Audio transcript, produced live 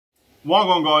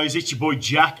Welcome guys, it's your boy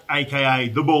Jack, aka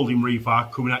The Balding Reefer,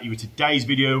 coming at you with today's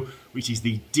video, which is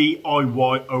the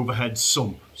DIY overhead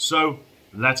sump. So,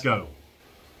 let's go.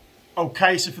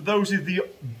 Okay, so for those of you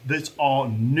that are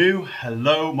new,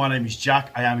 hello, my name is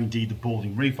Jack. I am indeed The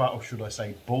Balding Reefer, or should I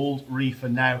say Bald Reefer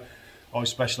now. I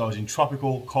specialise in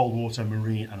tropical, cold water,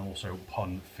 marine, and also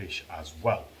pond fish as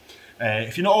well.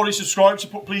 If you're not already subscribed,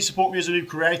 please support me as a new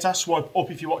creator. Swipe up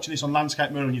if you're watching this on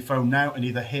landscape mode on your phone now, and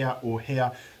either here or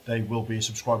here there will be a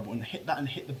subscribe button. Hit that and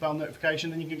hit the bell notification,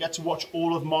 then you can get to watch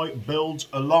all of my builds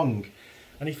along.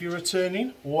 And if you're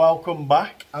returning, welcome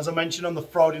back. As I mentioned on the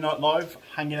Friday Night Live,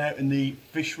 hanging out in the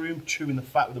fish room, chewing the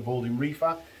fat with the Balding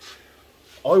Reefer,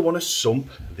 I want to sump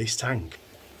this tank.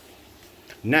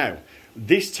 Now,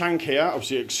 this tank here,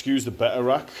 obviously, excuse the better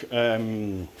rack.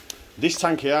 This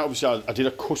tank here, obviously, I did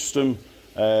a custom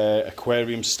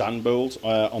aquarium stand build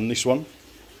on this one.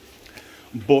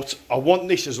 But I want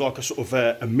this as like a sort of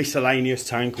a miscellaneous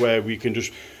tank where we can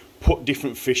just put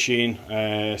different fish in,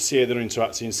 see how they're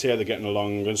interacting, see how they're getting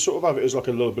along, and sort of have it as like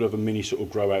a little bit of a mini sort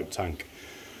of grow out tank.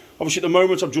 Obviously at the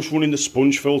moment I'm just running the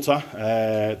sponge filter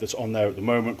that's on there at the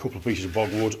moment, a couple of pieces of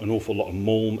bogwood, an awful lot of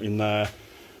mulm in there.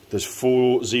 There's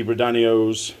 4 zebra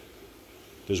danios,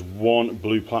 there's 1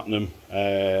 blue platinum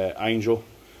angel,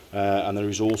 and there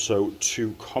is also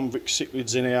 2 convict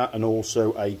cichlids in here, and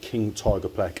also a king tiger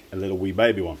pleck, a little wee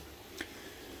baby one.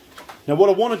 Now what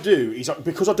I want to do is,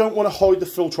 because I don't want to hide the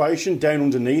filtration down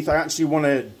underneath, I actually want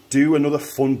to do another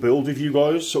fun build with you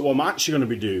guys. So what I'm actually going to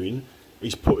be doing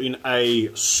is putting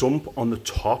a sump on the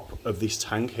top of this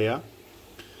tank here.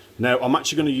 Now I'm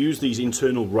actually going to use these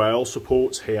internal rail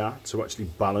supports here to actually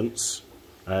balance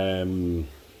the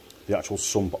actual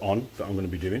sump on that I'm going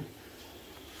to be doing.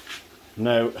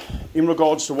 Now, in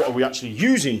regards to what are we actually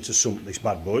using to sump this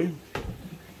bad boy,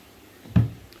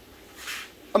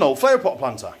 an old flower pot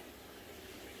planter.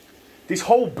 This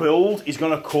whole build is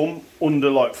going to come under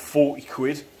like 40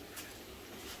 quid.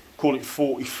 Call it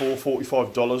 $44,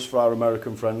 $45 for our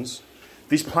American friends.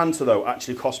 This planter though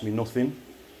actually cost me nothing.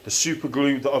 The super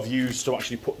glue that I've used to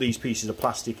actually put these pieces of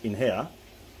plastic in here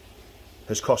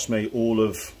has cost me all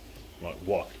of, like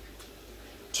what?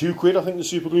 2 quid I think the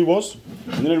super glue was.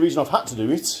 And the only reason I've had to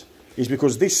do it is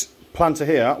because this planter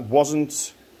here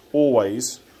wasn't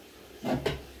always,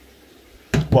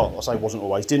 well I say wasn't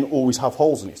always, didn't always have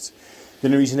holes in it. The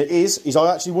only reason it is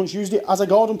I actually once used it as a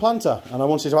garden planter and I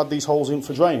wanted to add these holes in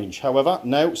for drainage. However,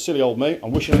 now, silly old me,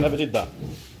 I'm wishing I never did that.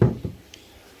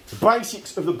 The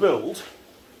basics of the build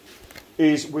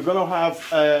is we're going to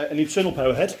have an internal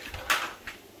power head,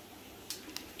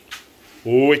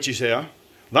 which is here.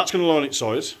 That's going to line its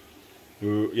sides,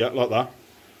 yeah, like that.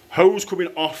 Hose coming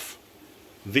off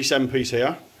this end piece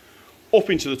here, up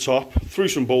into the top, through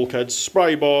some bulkheads,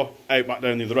 spray bar, out back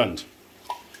down the other end.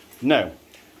 Now,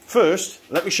 first,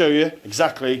 let me show you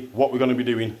exactly what we're going to be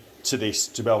doing to this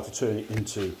to be able to turn it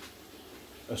into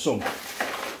a sump.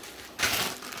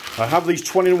 I have these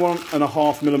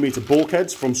 21.5mm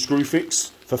bulkheads from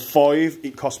Screwfix. For 5,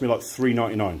 it cost me like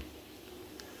 $3.99.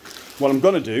 What I'm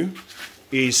going to do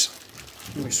is,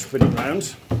 let me spin it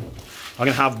round. I'm going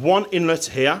to have 1 inlet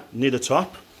here near the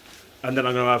top, and then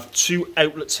I'm going to have 2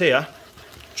 outlets here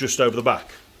just over the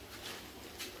back.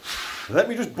 Let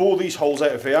me just bore these holes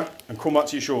out of here and come back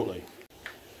to you shortly.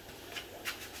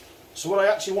 So what I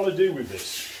actually want to do with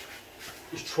this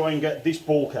is try and get this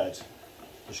bulkhead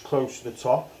as close to the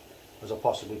top as I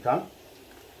possibly can.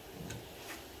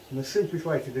 And the simplest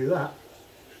way to do that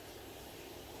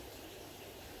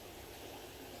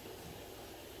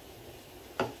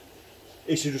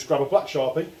is to just grab a black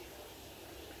Sharpie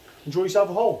and draw yourself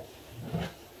a hole.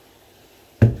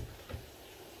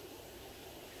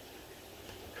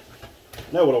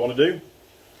 Now what I want to do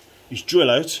is drill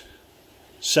out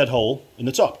said hole in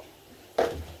the top.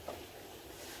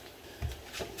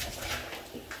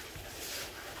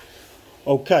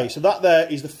 Okay, so that there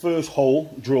is the first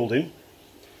hole drilled in.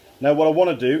 Now what I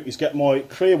want to do is get my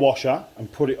clear washer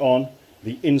and put it on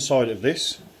the inside of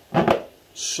this,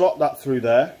 slot that through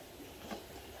there,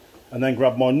 and then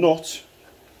grab my nut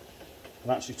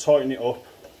and actually tighten it up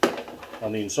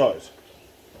on the inside.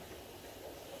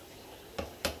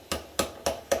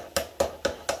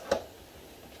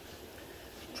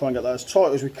 Try and get that as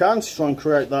tight as we can to try and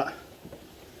create that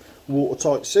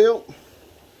watertight seal.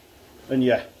 And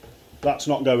yeah, that's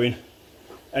not going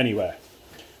anywhere.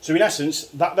 So in essence,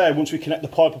 that there, once we connect the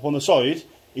pipe up on the side,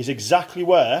 is exactly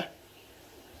where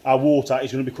our water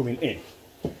is going to be coming in.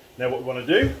 Now what we want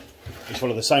to do is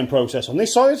follow the same process on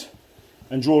this side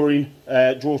and draw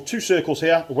 2 circles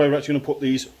here where we're actually going to put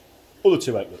these other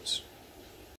 2 outlets.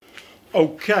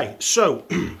 Okay, so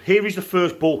here is the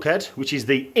first bulkhead, which is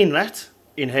the inlet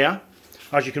in here.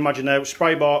 As you can imagine now,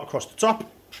 spray bar across the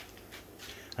top.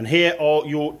 And here are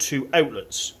your two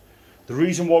outlets. The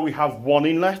reason why we have one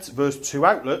inlet versus two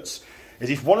outlets is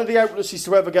if one of the outlets is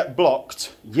to ever get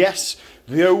blocked, yes,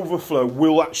 the overflow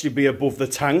will actually be above the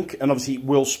tank and obviously it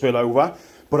will spill over,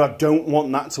 but I don't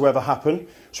want that to ever happen.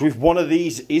 So if one of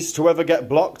these is to ever get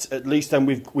blocked, at least then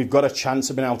we've got a chance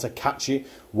of being able to catch it,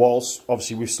 whilst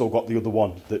obviously we've still got the other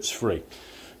one that's free.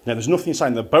 Now there's nothing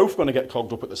saying they're both going to get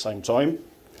clogged up at the same time.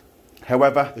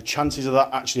 However, the chances of that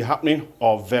actually happening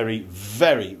are very,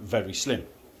 very, very slim.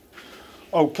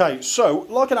 Okay, so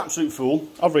like an absolute fool,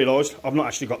 I've realised I've not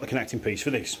actually got the connecting piece for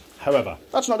this. However,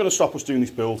 that's not going to stop us doing this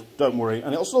build, don't worry,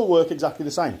 and it'll still work exactly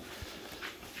the same.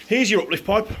 Here's your uplift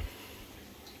pipe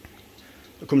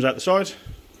that comes out the side.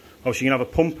 Obviously you can have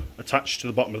a pump attached to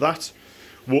the bottom of that.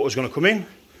 Water's going to come in,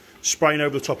 spraying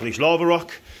over the top of this lava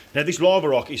rock. Now this lava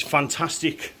rock is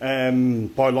fantastic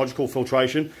biological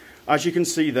filtration. As you can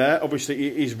see there, obviously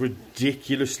it is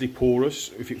ridiculously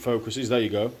porous. If it focuses, there you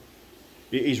go.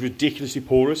 It is ridiculously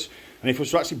porous. And if I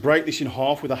was to actually break this in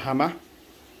half with a hammer,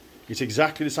 it's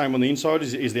exactly the same on the inside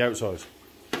as it is the outside.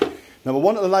 Now I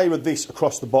want to layer this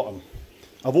across the bottom.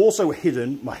 I've also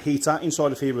hidden my heater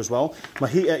inside of here as well. My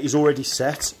heater is already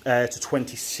set to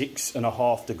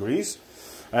 26.5 degrees.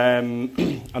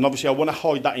 And obviously I want to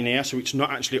hide that in here so it's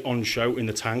not actually on show in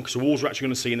the tank. So all we're actually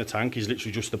going to see in the tank is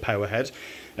literally just the power head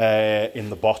in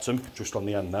the bottom, just on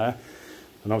the end there.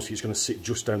 And obviously it's going to sit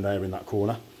just down there in that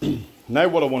corner. Now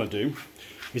what I want to do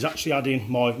is actually add in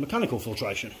my mechanical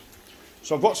filtration.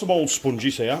 So I've got some old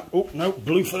sponges here. Oh no,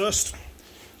 blue first.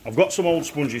 I've got some old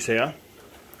sponges here.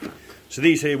 So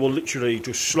these here will literally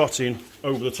just slot in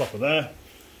over the top of there.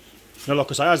 Now, like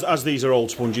I say, as these are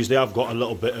old sponges, they have got a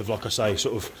little bit of, like I say,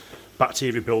 sort of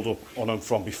bacteria build-up on them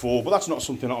from before, but that's not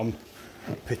something that I'm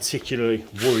particularly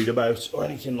worried about or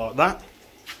anything like that.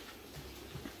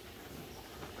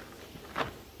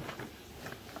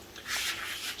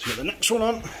 So get the next one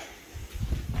on.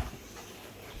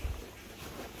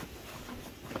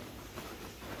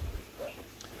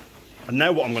 And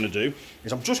now what I'm going to do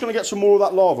is I'm just going to get some more of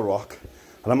that lava rock,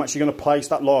 and I'm actually going to place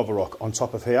that lava rock on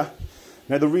top of here.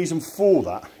 Now the reason for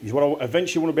that is what I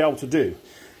eventually want to be able to do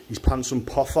is plant some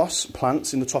pothos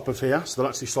plants in the top of here, so they'll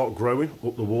actually start growing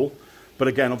up the wall. But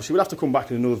again, obviously we'll have to come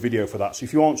back in another video for that. So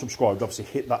if you aren't subscribed, obviously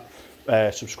hit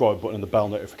that subscribe button and the bell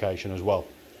notification as well.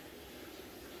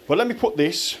 But let me put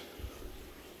this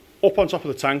up on top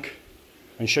of the tank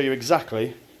and show you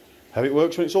exactly how it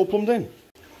works when it's all plumbed in.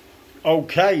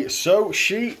 Okay, so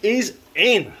she is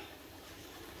in.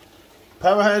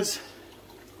 Power heads,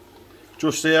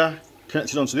 just here,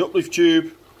 connected onto the uplift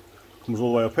tube, comes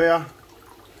all the way up here,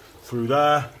 through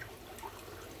there.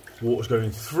 Water's going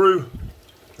through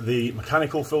the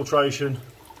mechanical filtration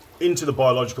into the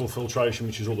biological filtration,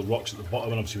 which is all the rocks at the bottom,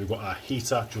 and obviously we've got our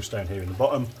heater just down here in the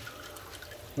bottom.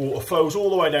 Water flows all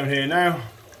the way down here now,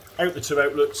 out the two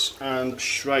outlets and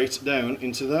straight down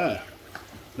into there.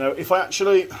 Now if I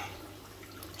actually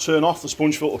turn off the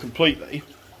sponge filter completely,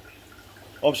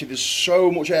 obviously there's so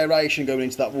much aeration going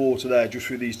into that water there just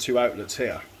through these two outlets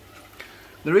here.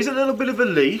 There is a little bit of a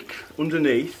leak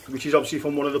underneath, which is obviously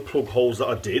from one of the plug holes that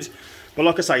I did. But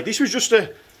like I say, this was just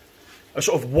a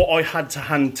sort of what I had to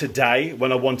hand today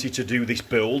when I wanted to do this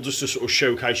build, just to sort of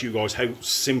showcase you guys how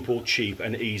simple, cheap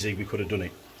and easy we could have done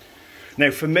it.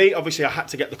 Now for me, obviously I had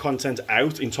to get the content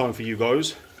out in time for you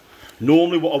guys.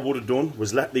 Normally what I would have done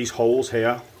was let these holes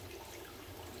here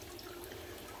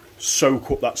soak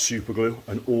up that super glue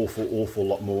an awful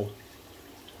lot more.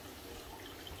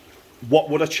 What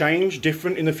would I change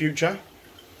different in the future?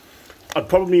 I'd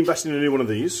probably invest in a new one of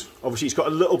these. Obviously it's got a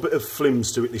little bit of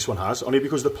flimms to it, this one has, only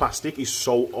because the plastic is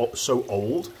so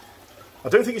old. I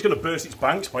don't think it's going to burst its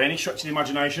banks by any stretch of the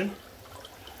imagination.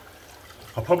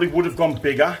 I probably would have gone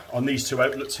bigger on these two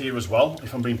outlets here as well,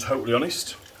 if I'm being totally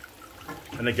honest.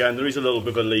 And again, there is a little bit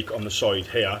of a leak on the side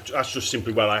here. That's just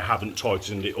simply where I haven't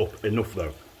tightened it up enough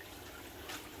though.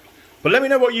 But let me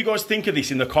know what you guys think of this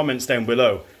in the comments down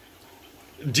below.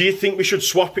 Do you think we should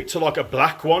swap it to like a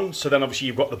black one? So then obviously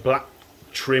you've got the black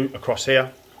trim across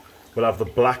here. We'll have the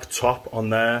black top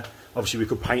on there. Obviously we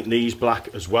could paint these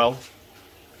black as well.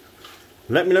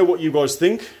 Let me know what you guys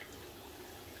think.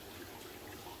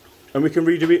 And we can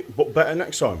redo it but better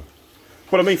next time.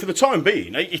 But I mean, for the time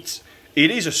being, it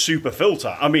is a super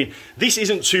filter. I mean, this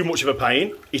isn't too much of a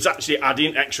pain. It's actually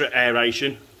adding extra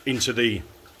aeration into the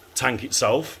tank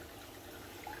itself.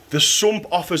 The sump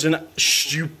offers a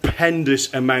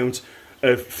stupendous amount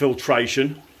of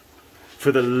filtration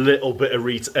for the little bit of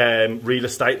real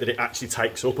estate that it actually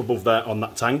takes up above there on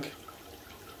that tank.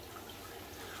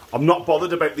 I'm not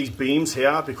bothered about these beams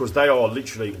here because they are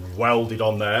literally welded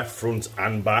on there, front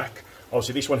and back.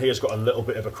 Obviously this one here has got a little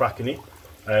bit of a crack in it,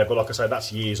 but like I say,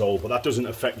 that's years old, but that doesn't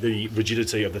affect the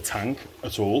rigidity of the tank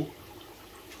at all.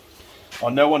 I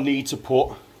know I need to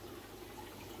put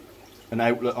an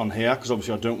outlet on here because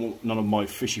obviously I don't want none of my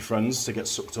fishy friends to get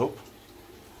sucked up.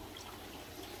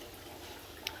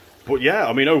 But yeah,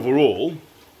 I mean, overall,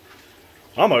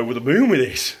 I'm over the moon with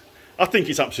this. I think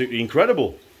it's absolutely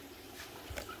incredible.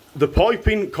 The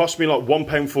piping cost me like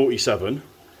 £1.47.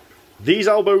 These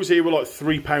elbows here were like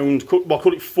 £3, well, I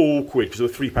call it £4 because they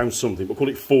were £3 something, but call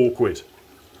it £4.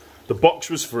 The box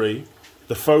was free,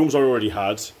 the foams I already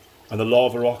had, and the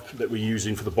lava rock that we're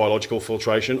using for the biological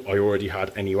filtration I already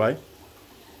had anyway.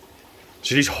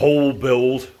 So this whole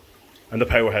build, and the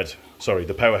power head, sorry,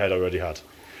 the power head I already had.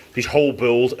 This whole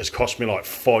build has cost me like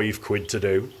 £5 to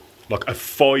do. Like a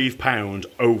 £5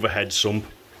 overhead sump.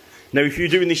 Now if you're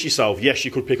doing this yourself, yes,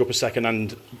 you could pick up a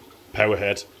second-hand power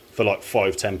head for like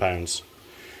 £5–10.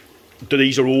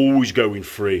 These are always going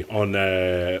free on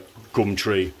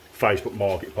Gumtree, Facebook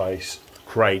Marketplace,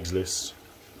 Craigslist.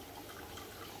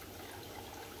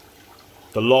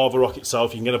 The lava rock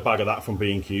itself, you can get a bag of that from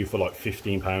B&Q for like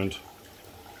 £15.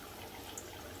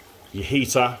 Your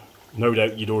heater, no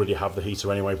doubt you'd already have the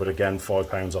heater anyway, but again,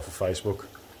 £5 off of Facebook.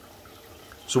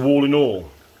 So all in all,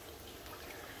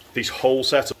 this whole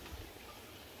setup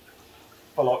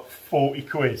for like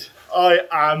 £40. I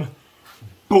am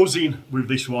buzzing with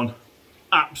this one,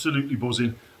 absolutely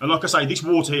buzzing. And like I say, this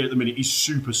water here at the minute is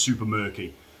super, super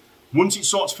murky. Once it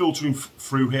starts filtering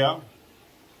through here,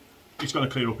 it's going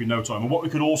to clear up in no time. And what we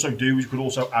could also do is we could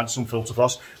also add some filter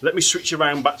floss. Let me switch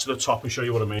around back to the top and show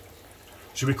you what I mean.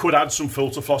 So we could add some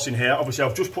filter floss in here. Obviously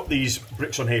I've just put these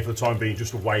bricks on here for the time being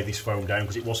just to weigh this foam down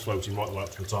because it was floating right the way up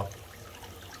to the top.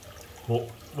 But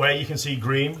where you can see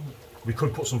green, we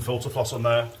could put some filter floss on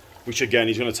there, which again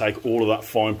is going to take all of that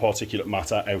fine particulate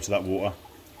matter out of that water.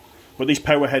 But this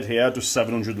power head here does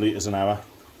 700 litres an hour.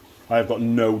 I have got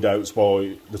no doubts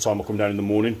by the time I come down in the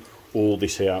morning, all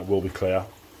this here will be clear.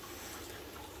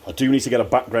 I do need to get a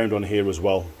background on here as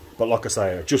well. But like I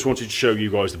say, I just wanted to show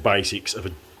you guys the basics of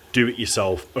a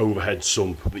do-it-yourself overhead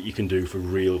sump that you can do for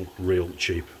real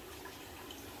cheap.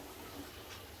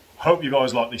 Hope you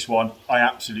guys like this one. I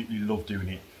absolutely love doing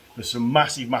it. There's some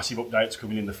massive updates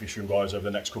coming in the fish room, guys, over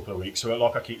the next couple of weeks. So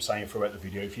like I keep saying throughout the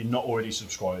video, if you're not already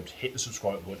subscribed, hit the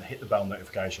subscribe button, hit the bell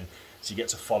notification so you get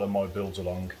to follow my builds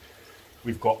along.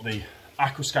 We've got the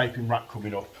aquascaping rack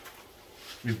coming up.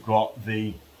 We've got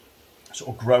the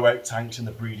sort of grow out tanks and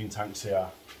the breeding tanks here.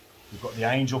 We've got the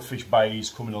angelfish bays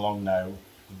coming along now.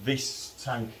 This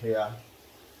tank here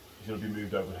is going to be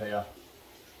moved over here.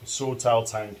 The swordtail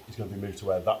tank is going to be moved to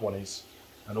where that one is.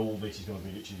 And all this is going to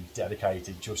be literally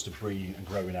dedicated just to breeding and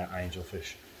growing out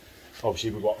angelfish. Obviously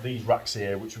we've got these racks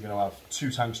here which we're going to have 2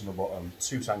 tanks on the bottom,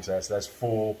 2 tanks there, so there's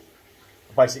 4.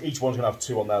 Basically each one's going to have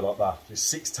 2 on there like that. There's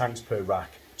 6 tanks per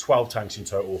rack, 12 tanks in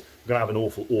total. We're going to have an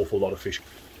awful lot of fish.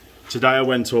 Today I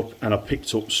went up and I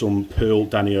picked up some pearl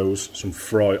danios, some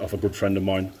fry off a good friend of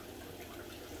mine.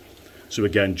 So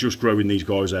again, just growing these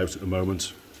guys out at the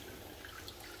moment.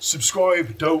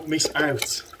 Subscribe, don't miss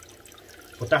out.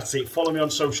 But that's it. Follow me on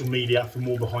social media for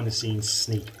more behind the scenes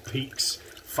sneak peeks.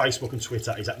 Facebook and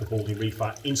Twitter is at The Balding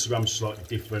Reefer. Instagram's slightly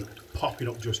different, popping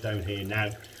up just down here now.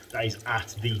 That is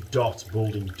at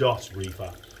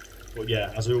the.balding.reefer. But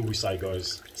yeah, as I always say,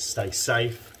 guys, stay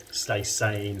safe, stay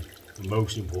sane, and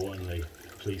most importantly,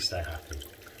 please stay happy.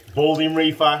 Balding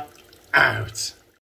Reefer, out.